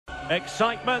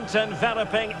Excitement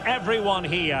enveloping everyone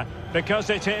here because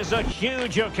it is a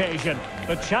huge occasion.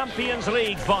 The Champions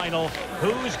League final.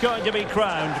 Who's going to be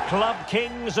crowned Club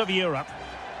Kings of Europe?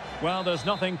 Well, there's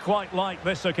nothing quite like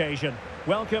this occasion.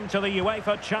 Welcome to the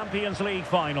UEFA Champions League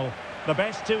final. The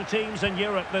best two teams in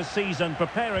Europe this season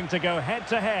preparing to go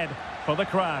head-to-head for the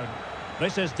crown.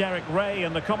 This is Derek Ray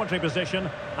in the commentary position,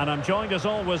 and I'm joined as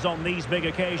always on these big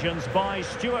occasions by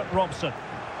Stuart Robson.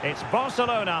 It's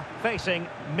Barcelona facing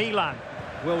Milan.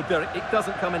 Well, Derek, it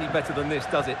doesn't come any better than this,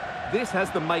 does it? This has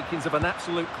the makings of an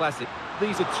absolute classic.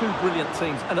 These are two brilliant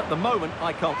teams, and at the moment,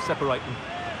 I can't separate them.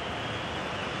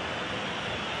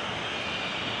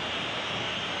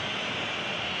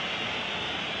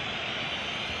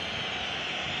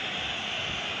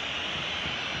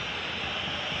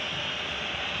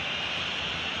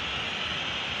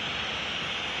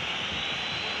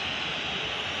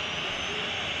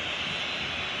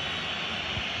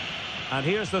 And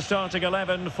here's the starting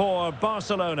 11 for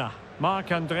Barcelona.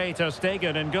 Marc-Andre ter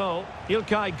Stegen in goal.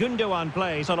 Ilkay Gundogan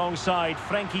plays alongside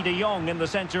Frenkie de Jong in the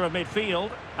centre of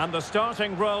midfield. And the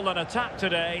starting role in attack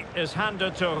today is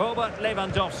handed to Robert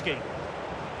Lewandowski.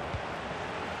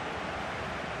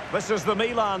 This is the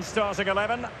Milan starting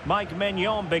 11. Mike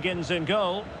Maignan begins in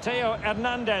goal. Theo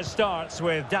Hernandez starts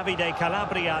with Davide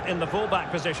Calabria in the fullback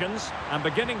positions. And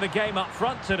beginning the game up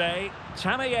front today,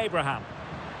 Tammy Abraham.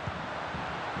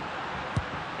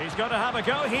 He's got to have a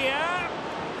go here.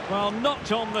 Well,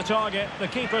 not on the target. The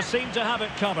keeper seemed to have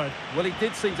it covered. Well, he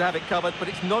did seem to have it covered, but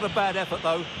it's not a bad effort,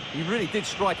 though. He really did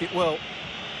strike it well.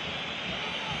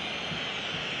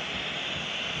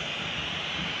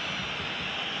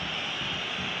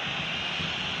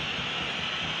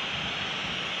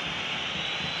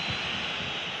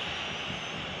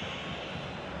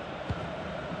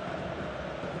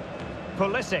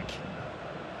 Pulisic.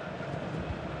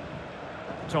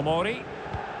 Tomori.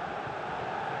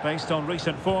 Based on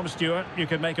recent form, Stuart, you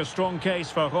can make a strong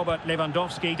case for Robert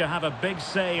Lewandowski to have a big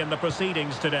say in the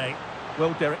proceedings today.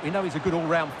 Well, Derek, we know he's a good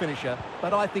all-round finisher,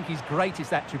 but I think his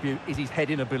greatest attribute is his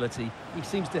heading ability. He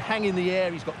seems to hang in the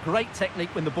air, he's got great technique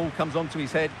when the ball comes onto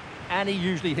his head, and he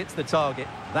usually hits the target.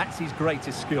 That's his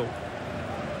greatest skill.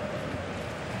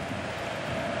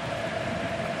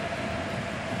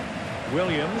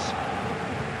 Williams.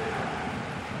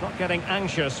 Not getting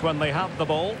anxious when they have the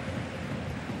ball.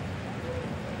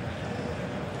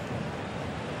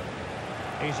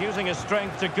 He's using his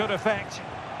strength to good effect.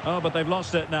 Oh, but they've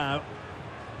lost it now.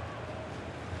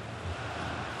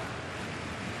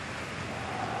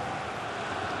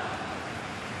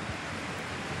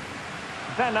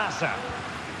 Benassa.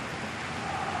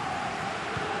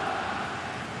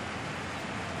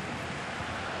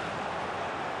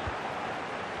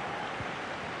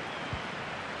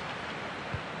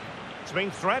 It's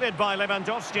been threaded by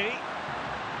Lewandowski.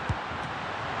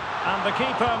 And the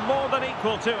keeper more than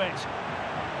equal to it.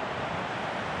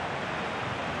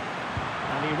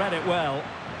 And he read it well.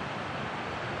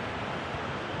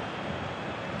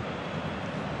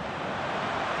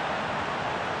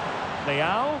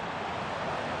 Leao.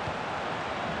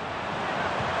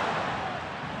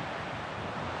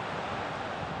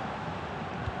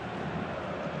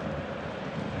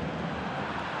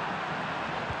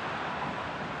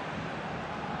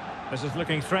 This is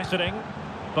looking threatening,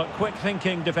 but quick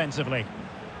thinking defensively.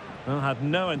 Well, had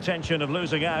no intention of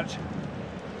losing out.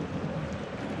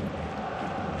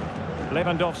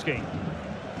 Lewandowski.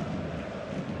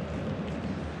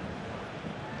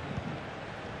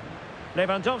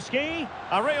 Lewandowski,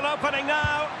 a real opening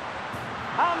now.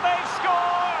 And they've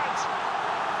scored!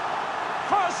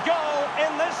 First goal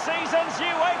in this season's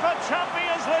UEFA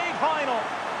Champions League final.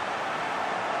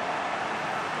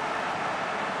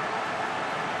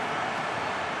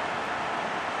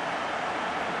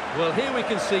 Well, here we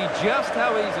can see just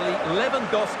how easily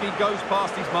Lewandowski goes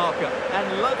past his marker, and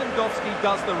Lewandowski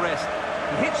does the rest.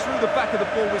 He hits through the back of the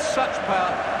ball with such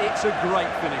power, it's a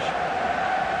great finish.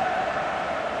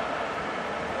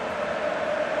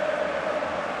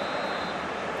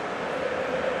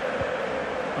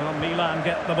 Well, Milan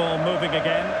get the ball moving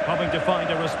again, hoping to find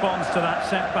a response to that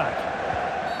setback.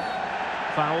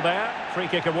 Foul there, free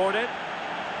kick awarded.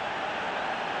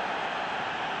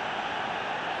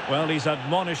 Well, he's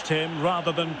admonished him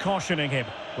rather than cautioning him.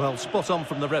 Well, spot on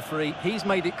from the referee. He's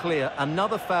made it clear.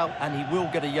 Another foul, and he will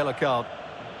get a yellow card.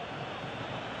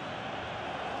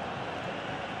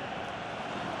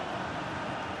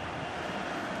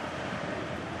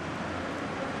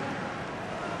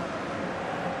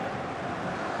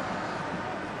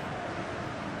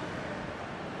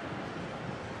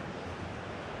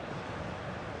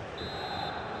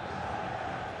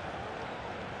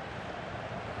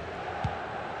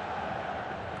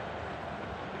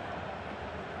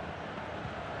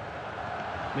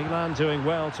 Milan doing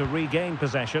well to regain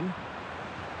possession.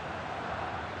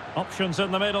 Options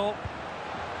in the middle.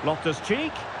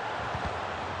 Loftus-Cheek.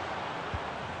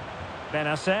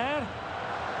 Benacer.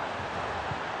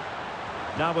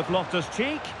 Now with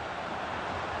Loftus-Cheek.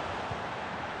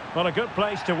 Well, a good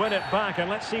place to win it back, and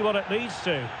let's see what it leads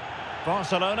to.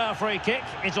 Barcelona free kick.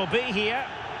 It'll be here.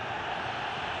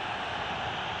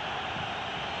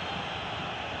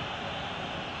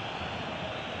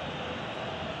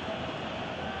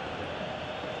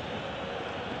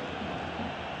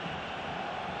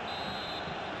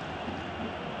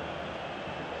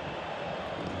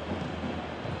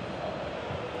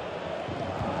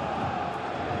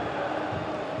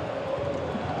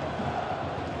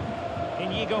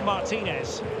 Inigo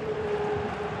Martinez.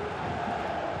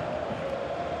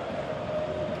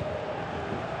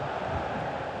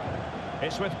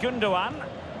 It's with Gundogan.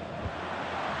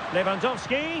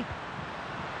 Lewandowski.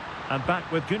 And back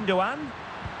with Gundogan.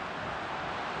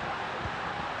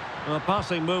 Well,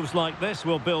 passing moves like this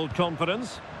will build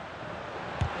confidence.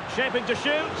 Shaping to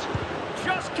shoot.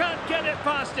 Just can't get it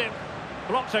past him.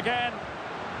 Blocked again.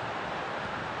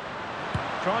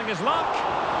 Trying his luck.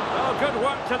 Oh, good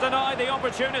work to deny the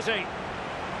opportunity.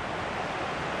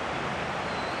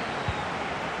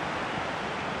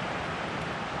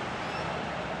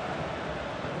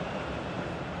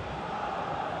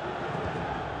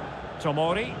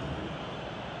 Tomori.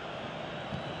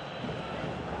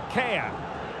 Kea.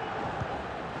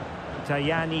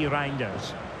 Tajani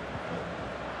Reinders.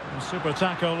 Super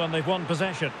tackle, and they've won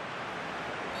possession.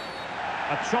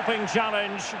 A chopping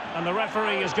challenge, and the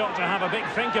referee has got to have a big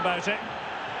think about it.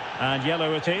 And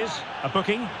yellow it is. A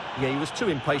booking. Yeah, he was too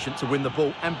impatient to win the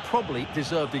ball and probably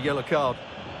deserved a yellow card.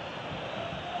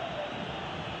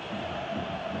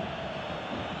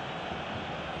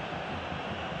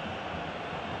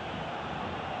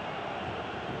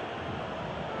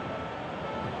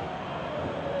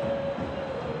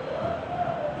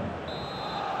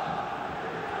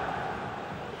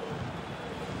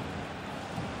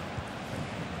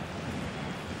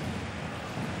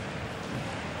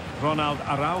 Ronald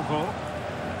Araujo.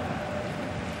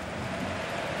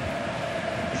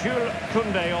 Jules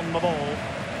Koundé on the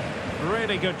ball.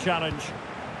 Really good challenge.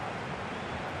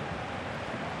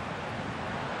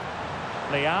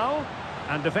 Leao.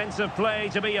 And defensive play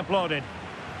to be applauded.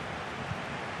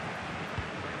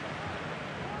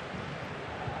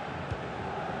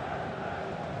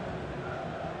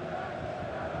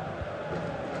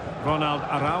 Ronald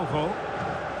Araujo.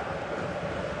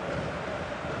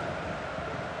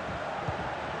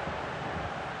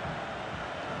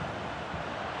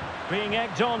 Being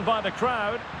egged on by the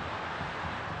crowd.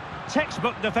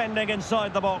 Textbook defending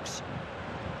inside the box.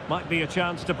 Might be a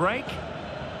chance to break.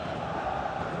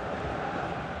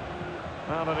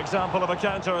 And an example of a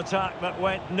counter-attack that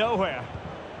went nowhere.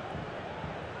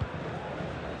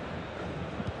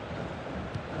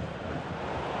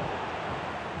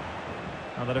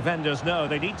 And the defenders know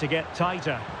they need to get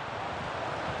tighter.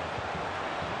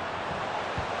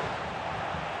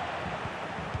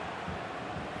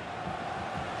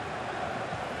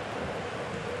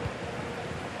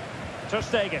 Ter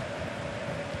Stegen.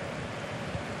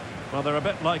 Well, they're a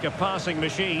bit like a passing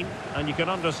machine, and you can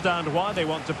understand why they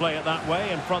want to play it that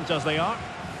way, in front as they are.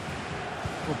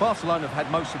 Well, Barcelona have had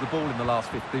most of the ball in the last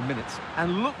 15 minutes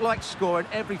and look like scoring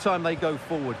every time they go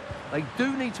forward. They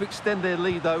do need to extend their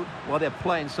lead, though, while they're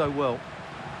playing so well.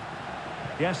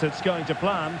 Yes, it's going to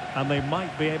plan, and they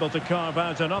might be able to carve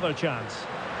out another chance.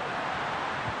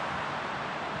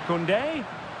 Koundé.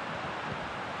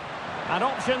 And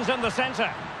options in the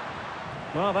centre.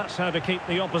 Well, that's how to keep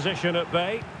the opposition at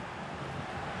bay.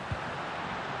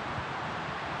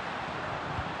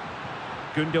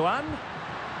 Gundogan.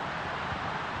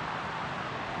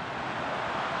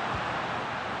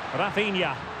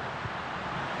 Rafinha.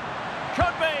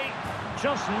 Could be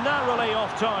just narrowly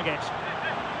off target.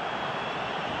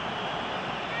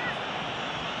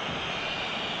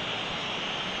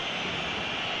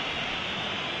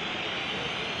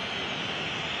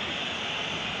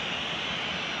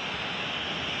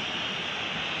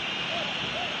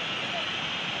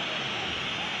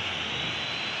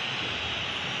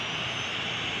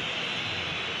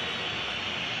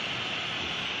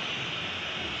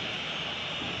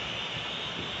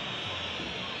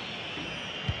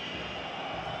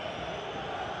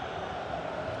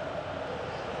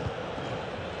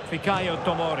 Fikayo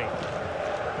Tomori.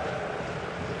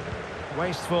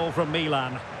 Wasteful from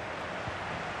Milan.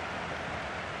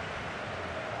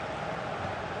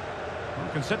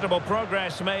 Considerable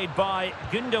progress made by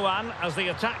Gundogan as the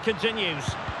attack continues.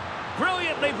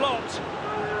 Brilliantly blocked.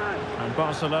 And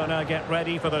Barcelona get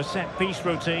ready for their set-piece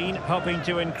routine, hoping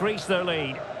to increase their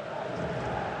lead.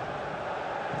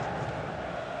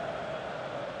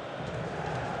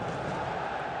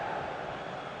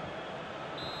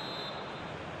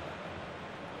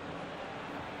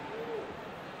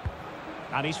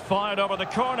 And he's fired over the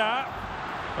corner.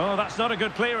 Oh, that's not a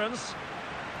good clearance.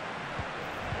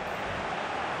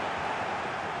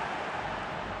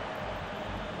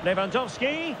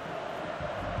 Lewandowski.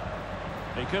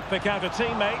 He could pick out a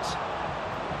teammate.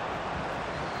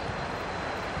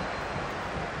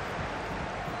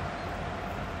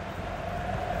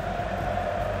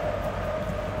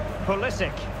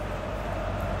 Pulisic.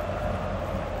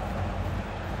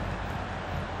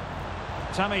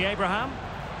 Tammy Abraham.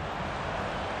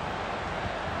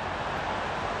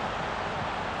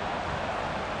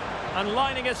 And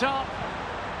lining it up.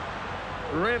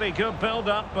 Really good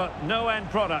build-up, but no end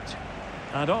product.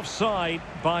 And offside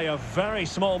by a very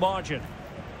small margin.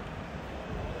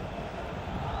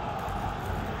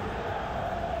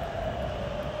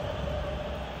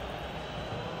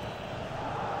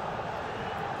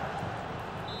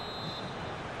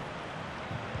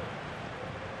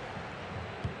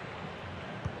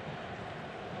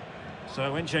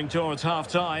 So inching towards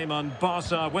half-time and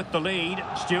Barca with the lead.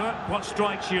 Stuart, what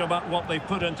strikes you about what they've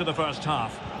put into the first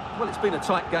half? Well, it's been a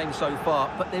tight game so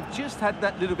far, but they've just had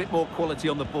that little bit more quality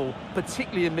on the ball,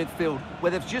 particularly in midfield,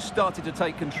 where they've just started to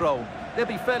take control. They'll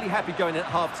be fairly happy going in at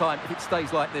half-time if it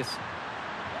stays like this.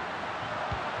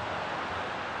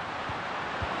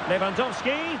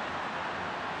 Lewandowski.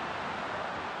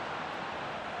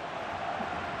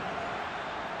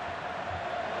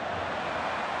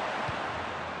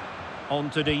 On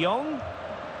to De Jong.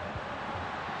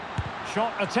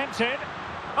 Shot attempted.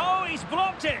 Oh, he's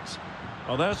blocked it.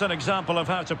 Well, there's an example of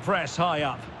how to press high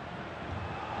up.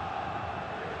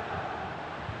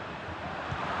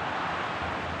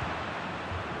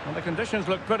 Well, the conditions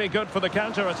look pretty good for the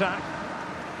counter-attack.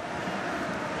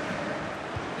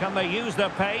 Can they use their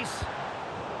pace?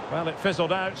 Well, it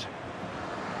fizzled out.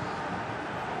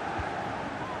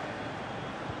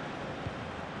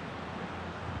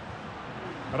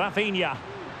 Rafinha.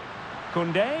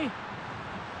 Koundé.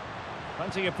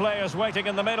 Plenty of players waiting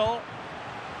in the middle.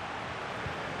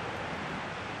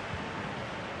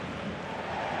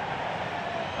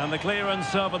 And the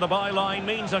clearance over the byline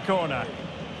means a corner.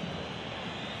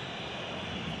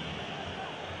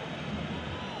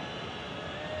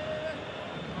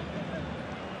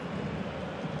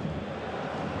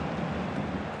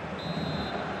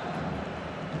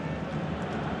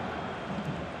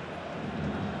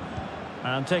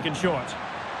 And taken short.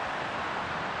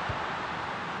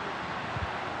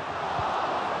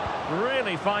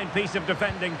 Really fine piece of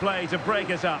defending play to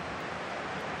break us up.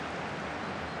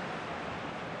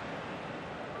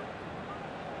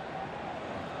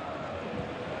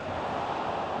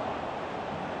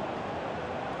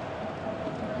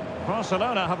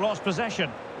 Barcelona have lost possession.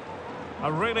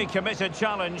 A really committed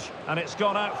challenge, and it's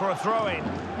gone out for a throw-in.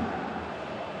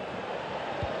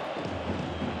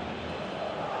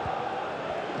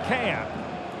 Kea.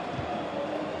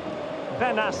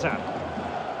 Benassa.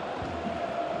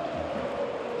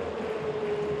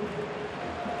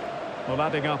 Well,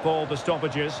 adding up all the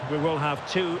stoppages, we will have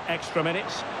 2 extra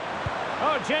minutes.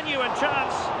 Oh, genuine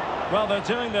chance. Well, they're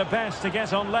doing their best to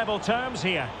get on level terms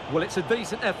here. Well, it's a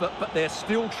decent effort, but they're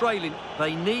still trailing.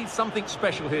 They need something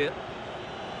special here.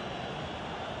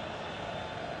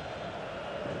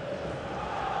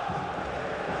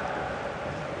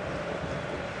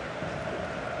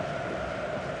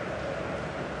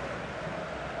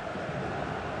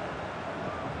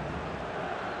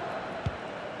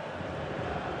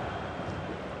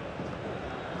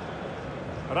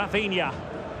 Rafinha.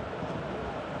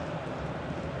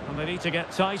 And they need to get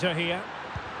tighter here.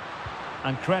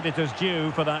 And credit is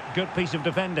due for that good piece of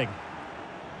defending.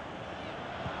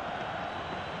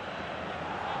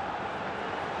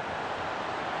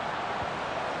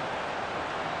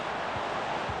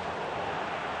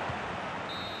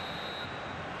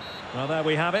 Well, there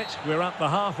we have it. We're at the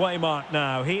halfway mark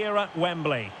now, here at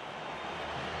Wembley.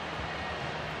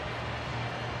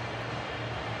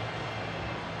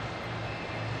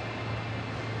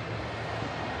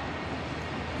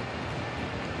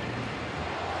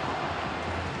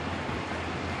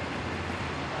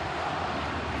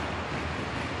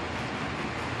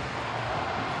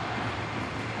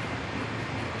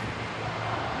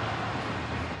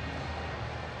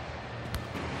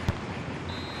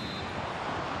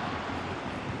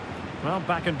 Well,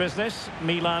 back in business.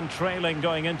 Milan trailing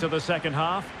going into the second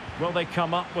half. Will they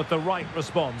come up with the right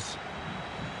response?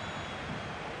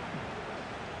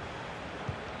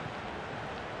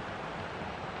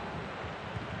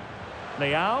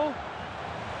 Leao.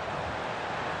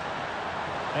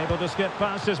 Able to skip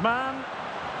past his man.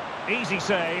 Easy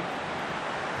save.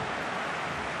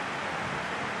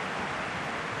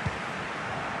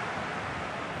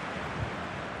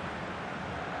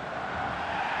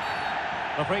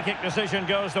 The free kick decision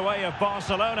goes the way of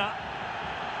Barcelona.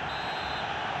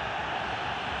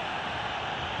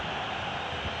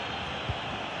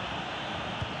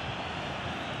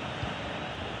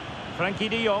 Frankie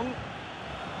de Jong.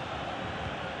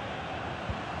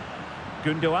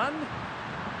 Gundogan.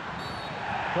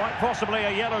 Quite possibly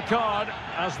a yellow card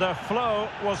as the flow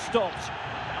was stopped.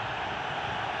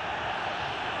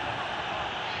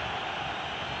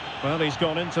 Well, he's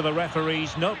gone into the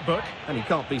referee's notebook. And he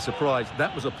can't be surprised.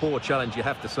 That was a poor challenge, you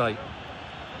have to say.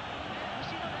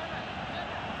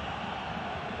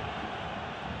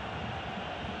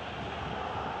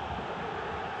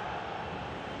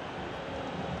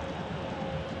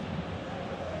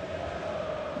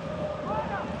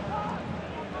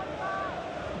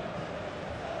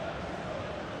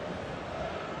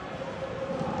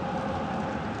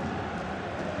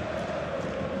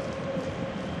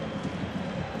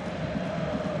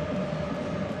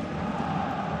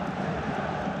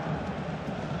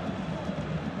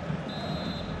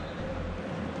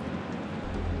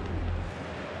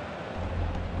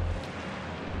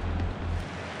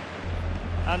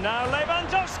 And now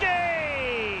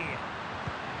Lewandowski!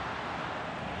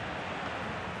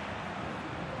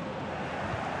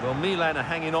 Well, Milan are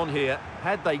hanging on here.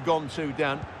 Had they gone 2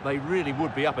 down, they really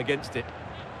would be up against it.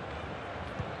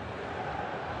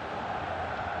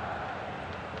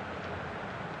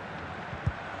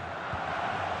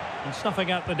 And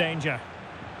snuffing out the danger.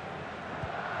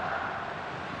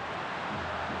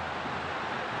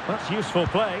 That's useful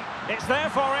play. It's there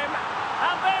for him.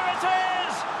 And there it is!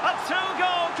 A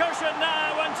 2-goal cushion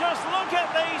now, and just look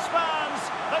at these fans.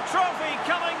 The trophy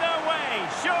coming their way,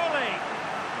 surely.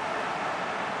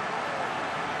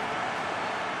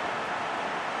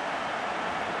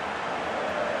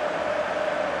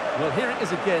 Well, here it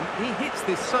is again. He hits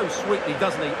this so sweetly,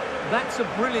 doesn't he? That's a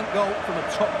brilliant goal from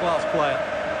a top-class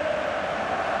player.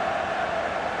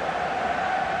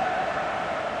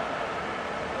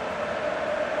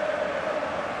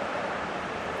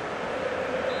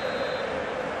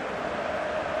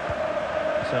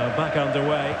 So back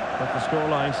underway, with the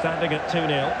scoreline standing at 2-0.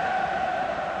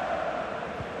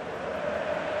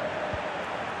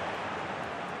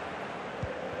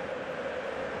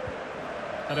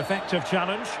 An effective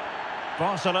challenge.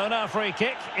 Barcelona free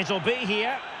kick, it'll be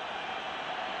here.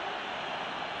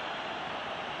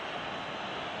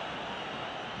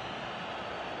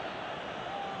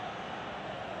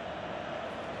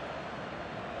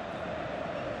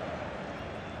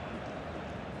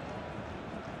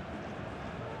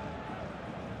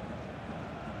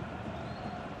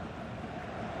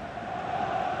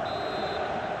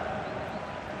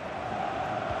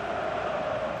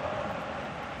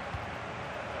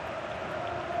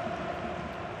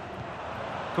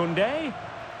 Koundé.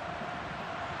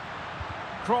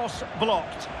 Cross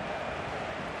blocked.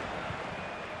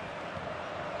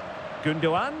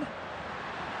 Gundogan.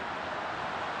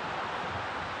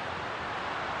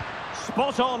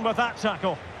 Spot on with that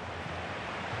tackle.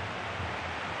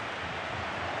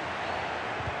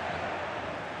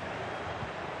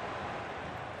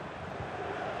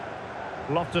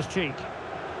 Loftus-Cheek.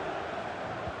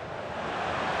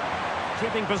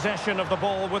 Keeping possession of the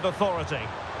ball with authority.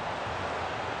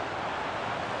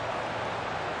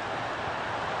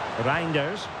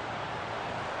 Reinders.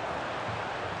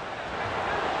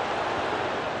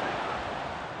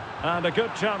 And a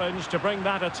good challenge to bring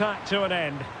that attack to an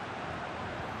end.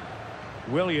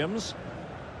 Williams.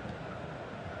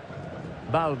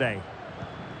 Balde.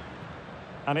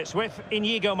 And it's with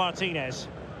Inigo Martinez.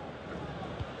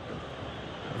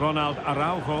 Ronald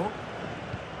Araujo.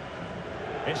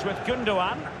 It's with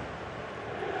Gundogan.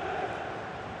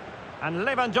 And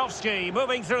Lewandowski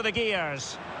moving through the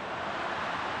gears.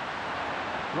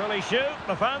 Will he shoot?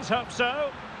 The fans hope so.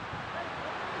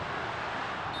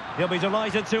 He'll be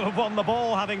delighted to have won the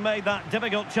ball, having made that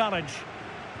difficult challenge.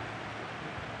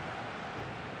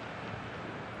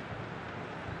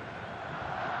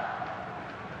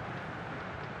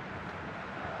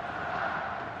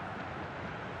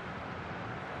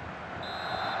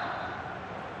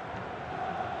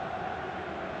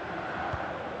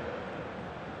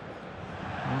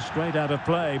 And straight out of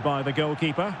play by the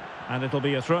goalkeeper, and it'll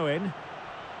be a throw-in.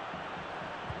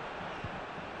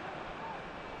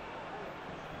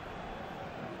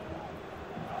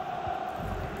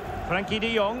 Frankie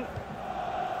de Jong.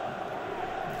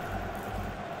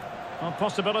 Well,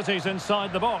 possibilities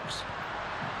inside the box.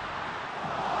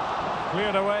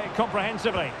 Cleared away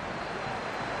comprehensively.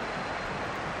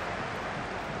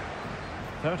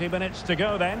 30 minutes to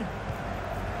go then.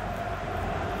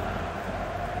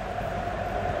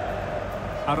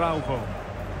 Araujo.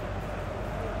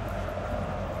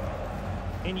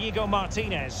 Inigo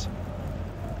Martinez.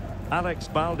 Alex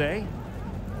Balde.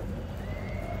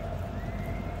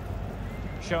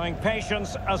 Showing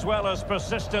patience as well as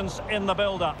persistence in the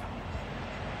build-up.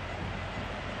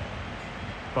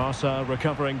 Barca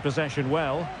recovering possession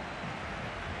well.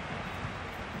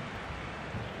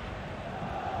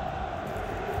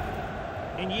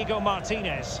 Inigo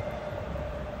Martinez.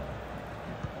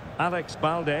 Alex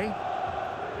Balde.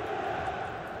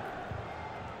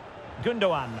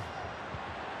 Gundogan.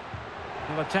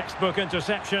 And a textbook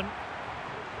interception.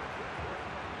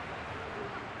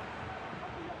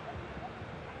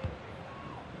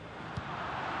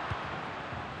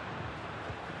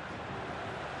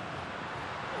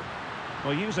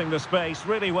 Well, using the space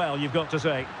really well, you've got to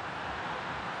say.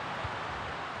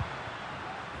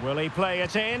 Will he play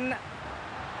it in?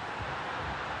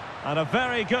 And a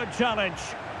very good challenge.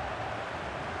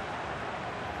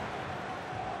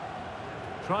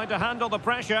 Trying to handle the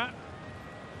pressure.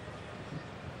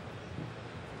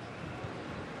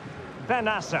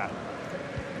 Benassa.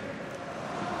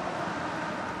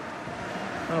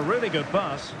 A really good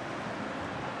pass.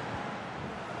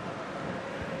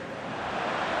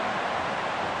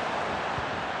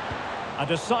 A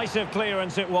decisive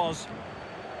clearance it was.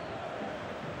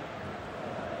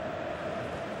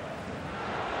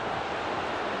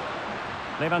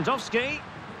 Lewandowski.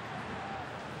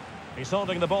 He's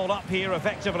holding the ball up here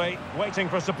effectively, waiting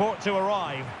for support to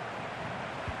arrive.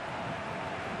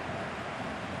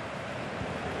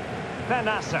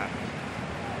 Benassa.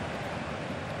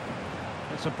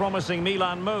 It's a promising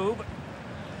Milan move.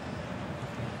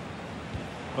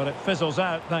 But it fizzles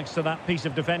out thanks to that piece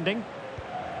of defending.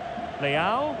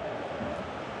 Leao.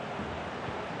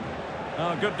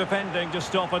 Oh, good defending to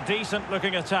stop a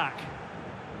decent-looking attack.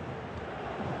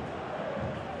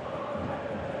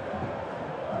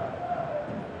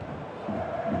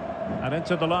 And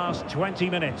into the last 20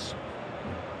 minutes.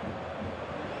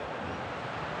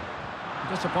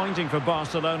 Disappointing for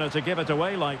Barcelona to give it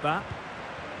away like that.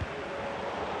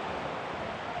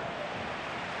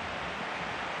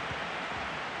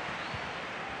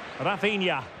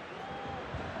 Rafinha.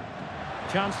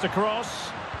 Chance to cross.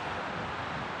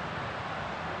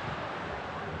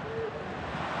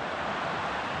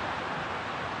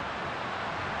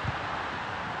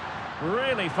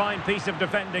 Really fine piece of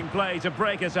defending play to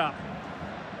break it up.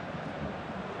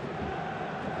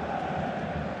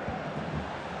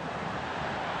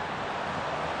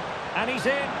 And he's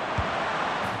in.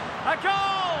 A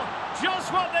goal!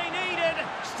 Just what they needed.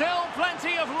 Still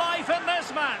plenty of life in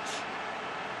this match.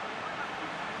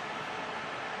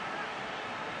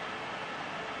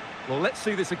 Well, let's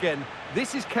see this again.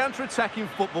 This is counter-attacking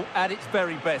football at its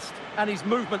very best. And his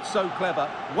movement's so clever.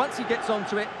 Once he gets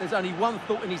onto it, there's only one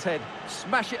thought in his head.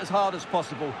 Smash it as hard as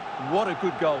possible. What a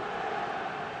good goal.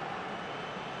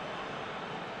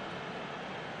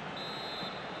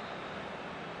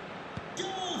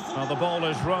 Well, the ball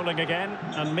is rolling again,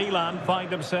 and Milan find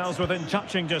themselves within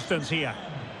touching distance here.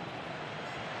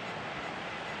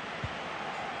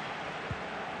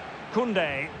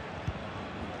 Koundé.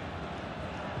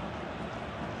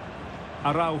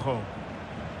 Araujo.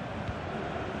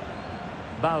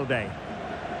 Balde.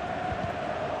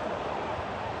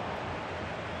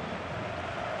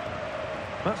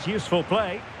 That's useful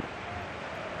play.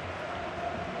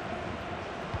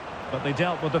 But they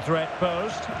dealt with the threat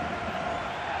posed.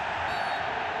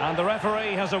 And the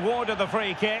referee has awarded the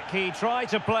free kick. He tried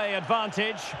to play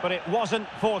advantage, but it wasn't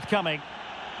forthcoming.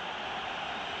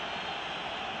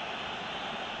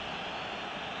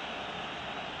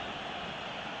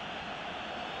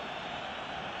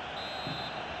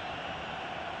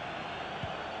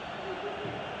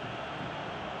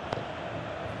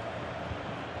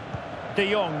 De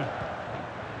Jong.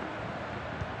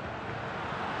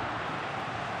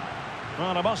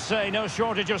 Well, I must say, no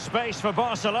shortage of space for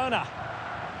Barcelona.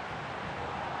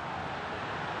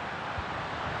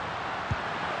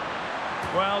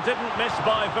 Well, didn't miss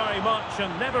by very much,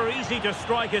 and never easy to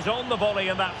strike it on the volley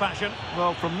in that fashion.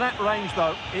 Well, from that range,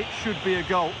 though, it should be a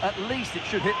goal. At least it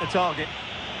should hit the target.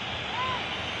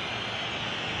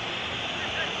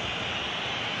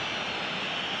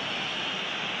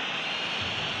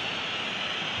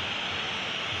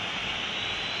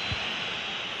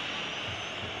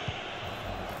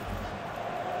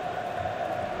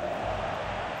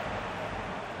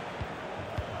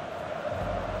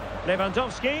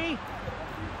 Lewandowski.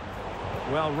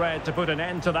 Well read to put an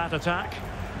end to that attack.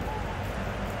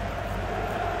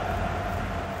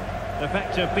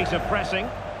 Effective piece of pressing.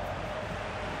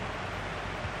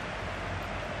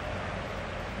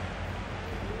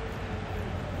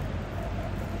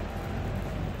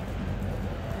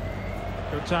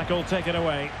 Good tackle taken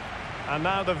away. And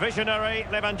now the visionary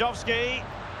Lewandowski.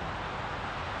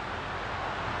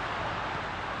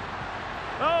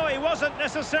 Oh, he wasn't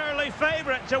necessarily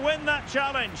favourite to win that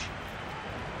challenge.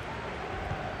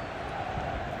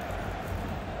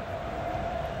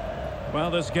 Well,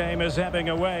 this game is ebbing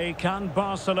away. Can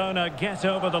Barcelona get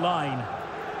over the line?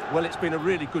 Well, it's been a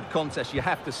really good contest, you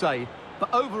have to say.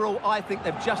 But overall, I think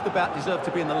they've just about deserved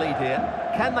to be in the lead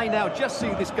here. Can they now just see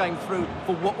this game through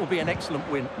for what will be an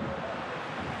excellent win?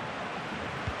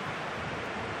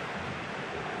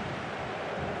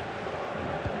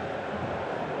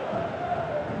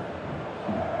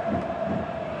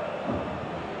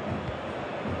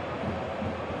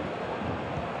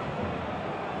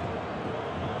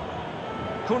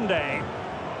 Koundé.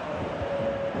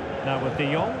 Now with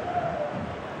De Jong.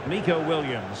 Nico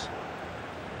Williams.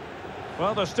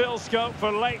 Well, there's still scope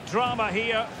for late drama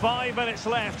here. 5 minutes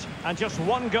left and just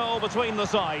one goal between the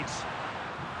sides.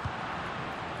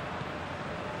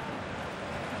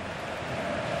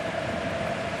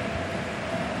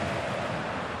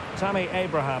 Tammy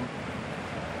Abraham.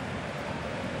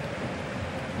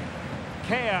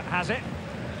 Kea has it.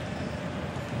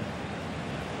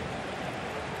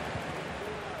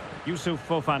 Yusuf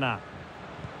Fofana.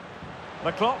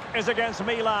 The clock is against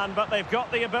Milan, but they've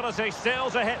got the ability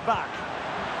still to hit back.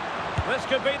 This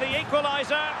could be the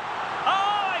equaliser.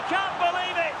 Oh, I can't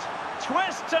believe it!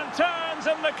 Twists and turns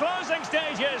in the closing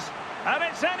stages. And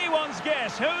it's anyone's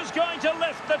guess who's going to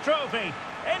lift the trophy.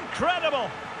 Incredible!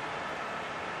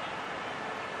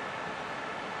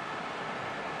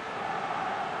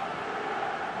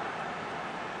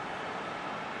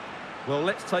 Well,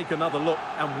 let's take another look.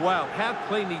 And wow, how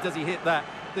cleanly does he hit that?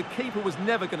 The keeper was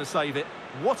never going to save it.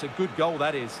 What a good goal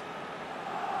that is.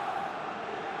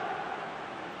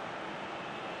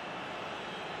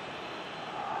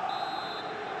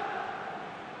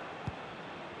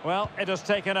 Well, it has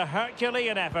taken a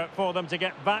Herculean effort for them to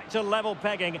get back to level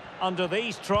pegging under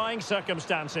these trying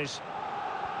circumstances.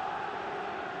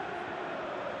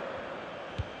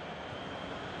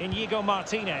 Inigo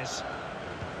Martinez.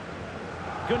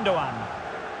 Gundogan.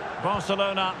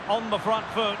 Barcelona on the front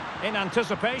foot in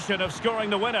anticipation of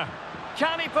scoring the winner.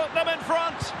 Can he put them in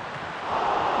front?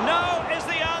 No is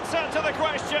the answer to the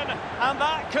question, and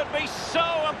that could be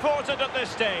so important at this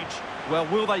stage. Well,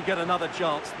 will they get another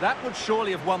chance? That would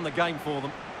surely have won the game for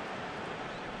them.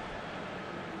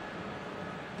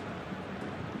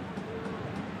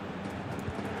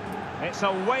 It's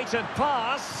a weighted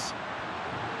pass.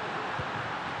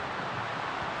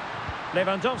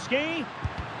 Lewandowski.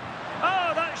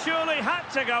 Oh, that surely had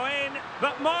to go in,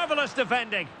 but marvellous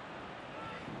defending.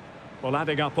 Well,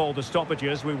 adding up all the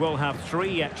stoppages, we will have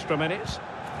 3 extra minutes.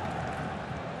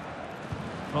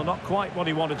 Well, not quite what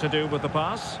he wanted to do with the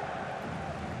pass.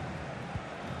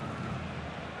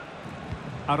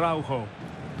 Araujo.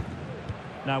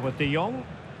 Now with De Jong.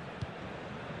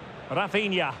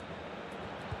 Rafinha.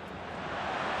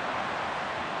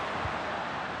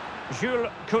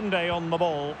 Jules Koundé on the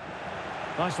ball.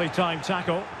 Nicely timed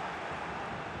tackle.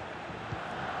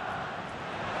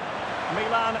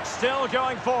 Milan still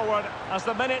going forward as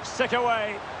the minutes tick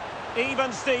away.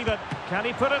 Even Steven, can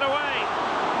he put it away?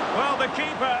 Well, the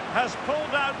keeper has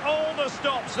pulled out all the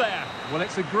stops there. Well,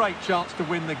 it's a great chance to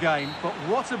win the game, but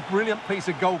what a brilliant piece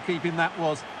of goalkeeping that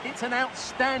was. It's an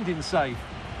outstanding save.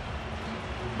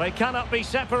 They cannot be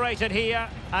separated here,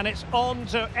 and it's on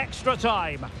to extra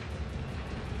time.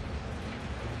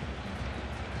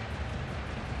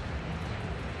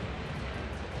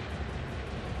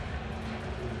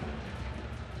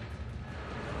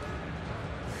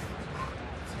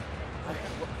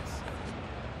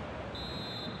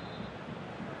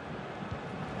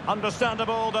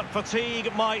 Understandable that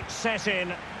fatigue might set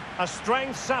in. A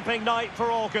strength-sapping night for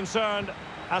all concerned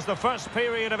as the first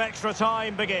period of extra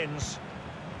time begins.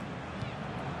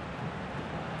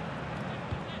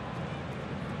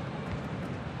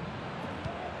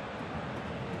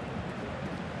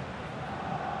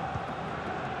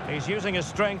 He's using his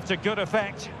strength to good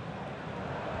effect.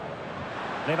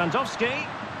 Lewandowski.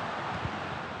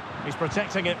 He's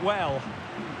protecting it well.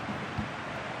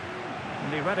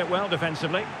 And he read it well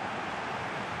defensively.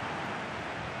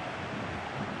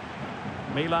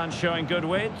 Milan showing good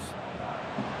width.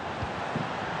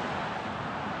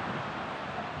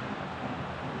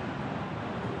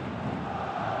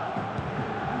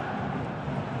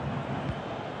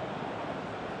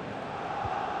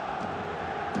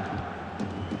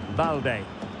 Balde.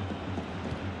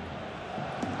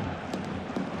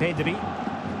 Pedri.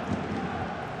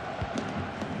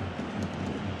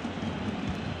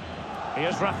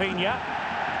 Here's Rafinha.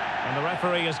 And the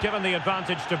referee has given the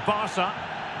advantage to Barca.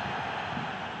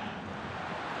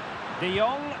 De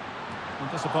Jong.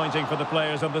 And disappointing for the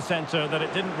players of the centre that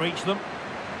it didn't reach them.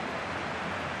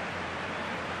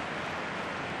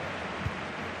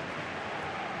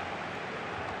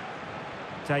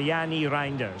 Tajani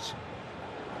Reinders.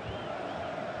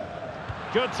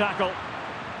 Good tackle.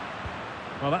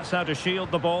 Well, that's how to shield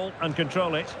the ball and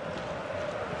control it.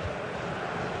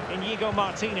 Inigo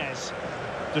Martinez.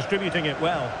 Distributing it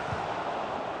well.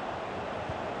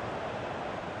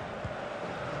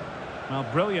 Well,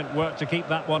 brilliant work to keep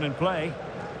that one in play.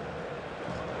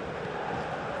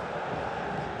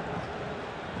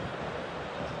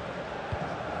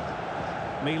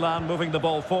 Milan moving the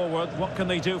ball forward. What can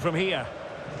they do from here?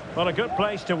 Well, a good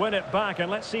place to win it back,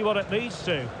 and let's see what it leads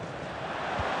to.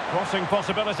 Crossing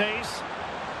possibilities.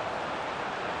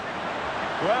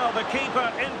 Well, the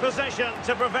keeper in position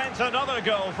to prevent another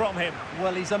goal from him.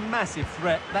 Well, he's a massive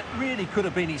threat. That really could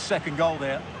have been his second goal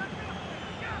there.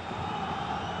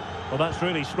 Well, that's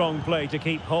really strong play to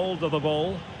keep hold of the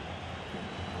ball.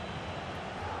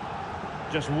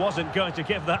 Just wasn't going to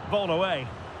give that ball away.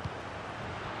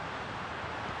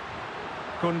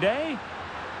 Koundé.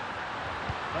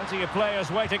 Plenty of players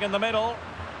waiting in the middle.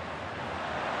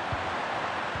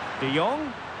 De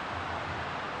Jong.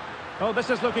 Oh,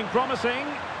 this is looking promising.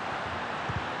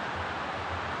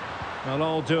 Well,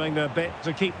 all doing their bit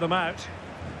to keep them out.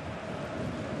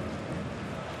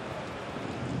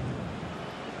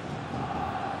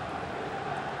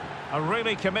 A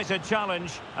really committed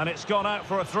challenge, and it's gone out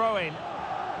for a throw-in.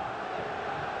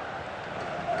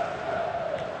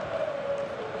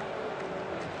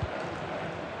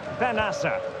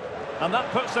 Benassa. And that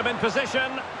puts them in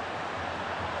position.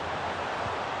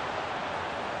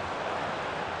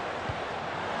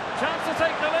 Chance to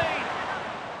take the lead.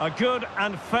 A good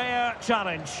and fair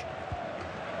challenge.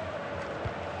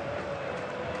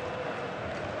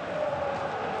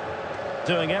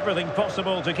 Doing everything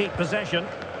possible to keep possession.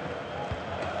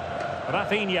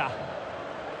 Rafinha.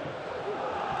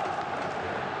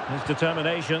 His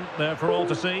determination there for all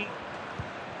to see.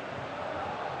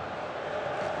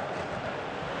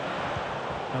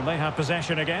 And they have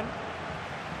possession again.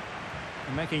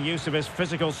 Making use of his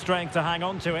physical strength to hang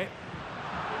on to it.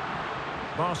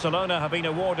 Barcelona have been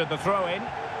awarded the throw-in.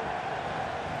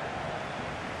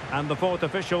 And the fourth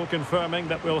official confirming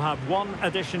that we'll have one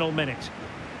additional minute.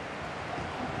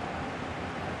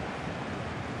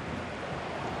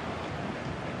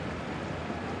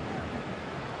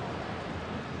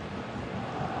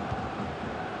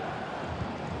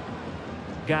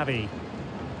 Gavi.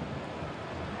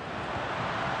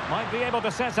 Might be able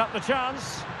to set up the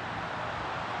chance.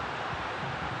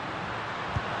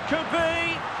 Could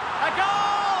be a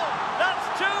goal! That's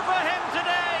two for him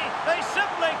today. They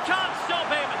simply can't stop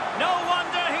him. No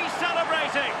wonder he's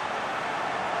celebrating.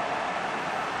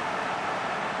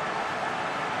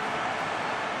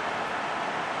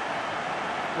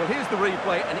 Well, here's the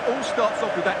replay, and it all starts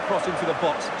off with that cross into the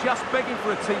box, just begging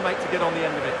for a teammate to get on the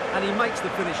end of it, and he makes the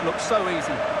finish look so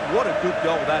easy. What a good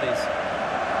goal that is.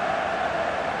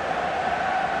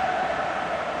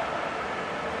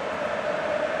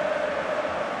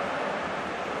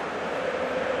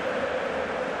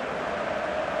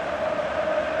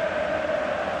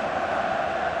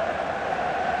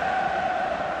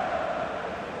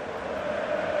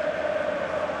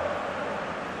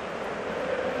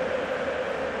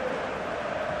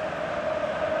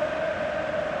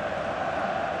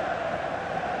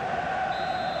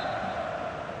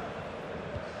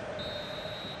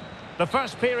 The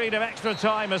first period of extra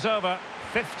time is over.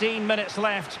 15 minutes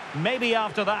left. Maybe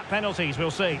after that, penalties, we'll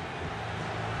see.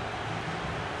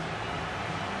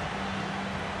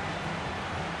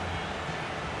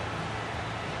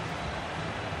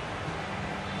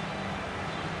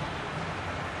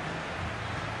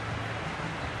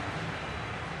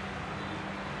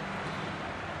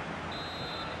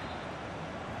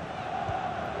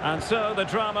 And so the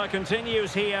drama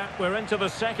continues here. We're into the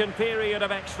second period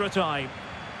of extra time.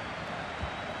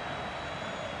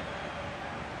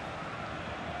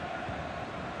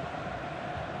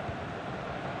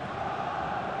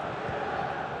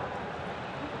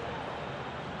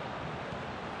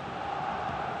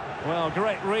 Well,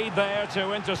 great read there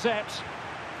to intercept.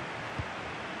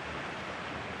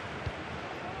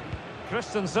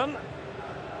 Christensen.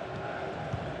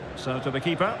 So to the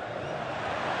keeper.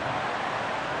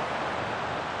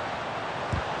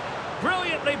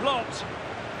 Brilliantly blocked.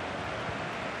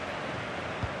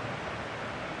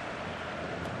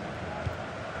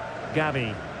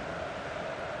 Gavi.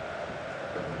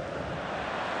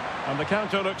 And the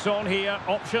counter looks on here.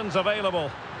 Options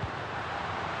available.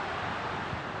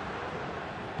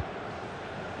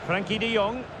 Frankie de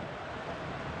Jong.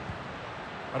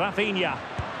 Rafinha.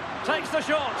 Takes the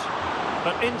shot.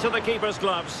 But into the keeper's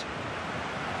gloves.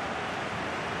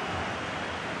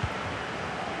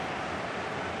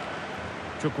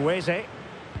 Chukwueze.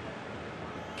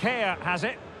 Kerr has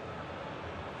it.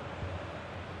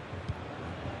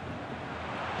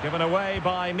 Given away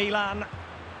by Milan.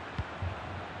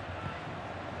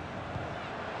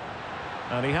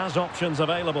 And he has options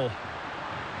available.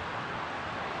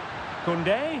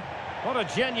 Koundé. What a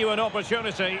genuine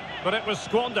opportunity, but it was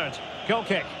squandered. Goal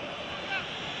kick.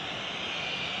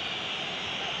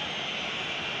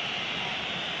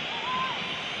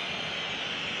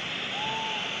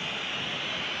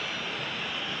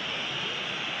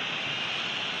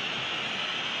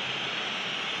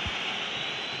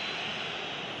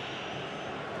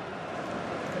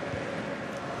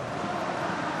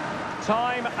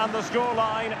 Time and the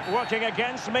scoreline working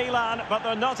against Milan, but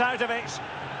they're not out of it.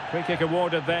 Free kick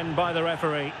awarded then by the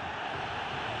referee.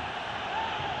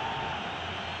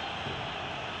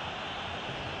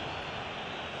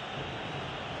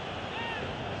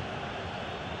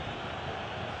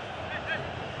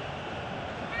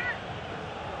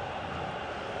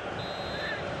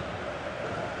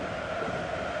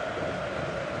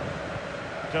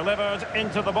 Delivered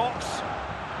into the box.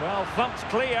 Well, thumped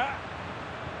clear.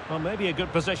 Well, maybe a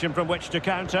good position from which to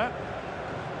counter.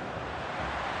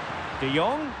 De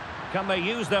Jong, can they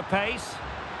use their pace?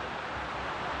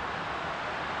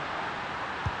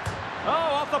 Oh,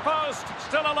 off the post,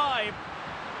 still alive.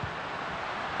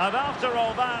 And after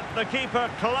all that, the keeper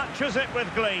clutches it with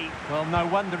glee. Well, no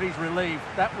wonder he's relieved.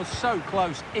 That was so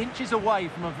close, inches away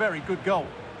from a very good goal.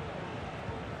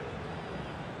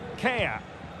 Kerr.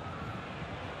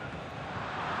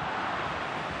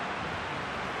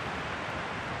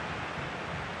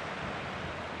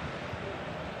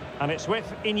 And it's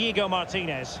with Inigo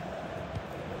Martinez.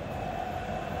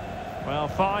 Well,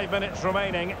 5 minutes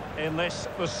remaining in this,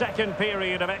 the second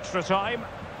period of extra time.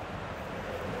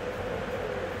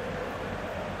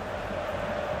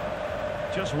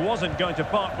 Just wasn't going to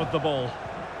part with the ball.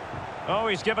 Oh,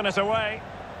 he's given it away.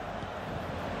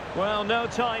 Well, no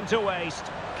time to waste.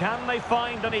 Can they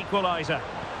find an equaliser?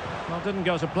 Well, didn't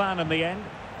go to plan in the end.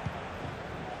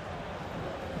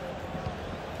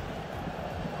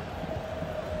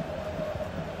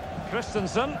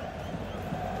 Christensen.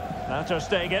 Now Ter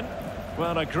Stegen.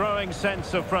 Well, a growing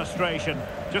sense of frustration.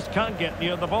 Just can't get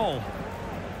near the ball.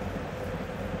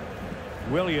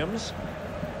 Williams.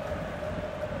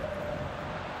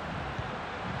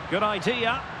 Good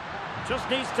idea. Just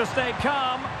needs to stay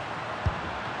calm.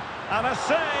 And a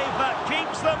save that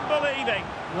keeps them believing.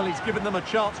 Well, he's given them a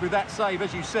chance with that save,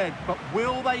 as you said. But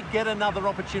will they get another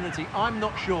opportunity? I'm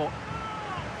not sure.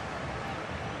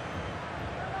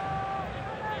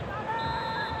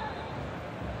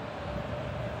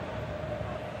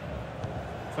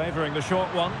 Favouring the short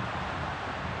one.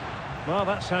 Well,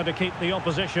 that's how to keep the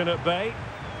opposition at bay.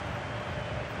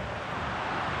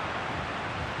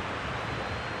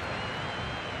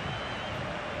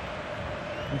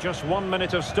 Just 1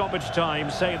 minute of stoppage time,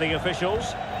 say the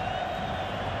officials.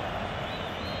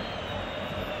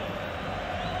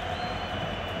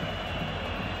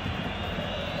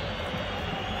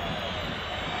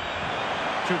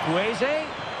 Chukwueze.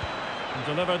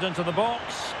 Delivered into the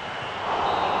box.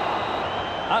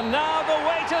 And now the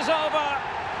wait is over.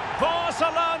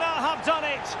 Barcelona have done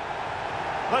it.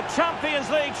 The Champions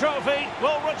League trophy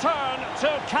will return to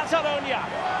Catalonia.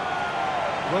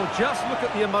 Well, just look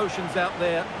at the emotions out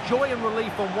there. Joy and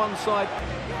relief on one side.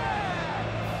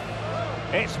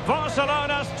 It's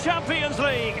Barcelona's Champions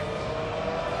League.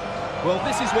 Well,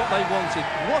 this is what they wanted.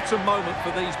 What a moment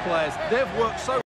for these players. They've worked so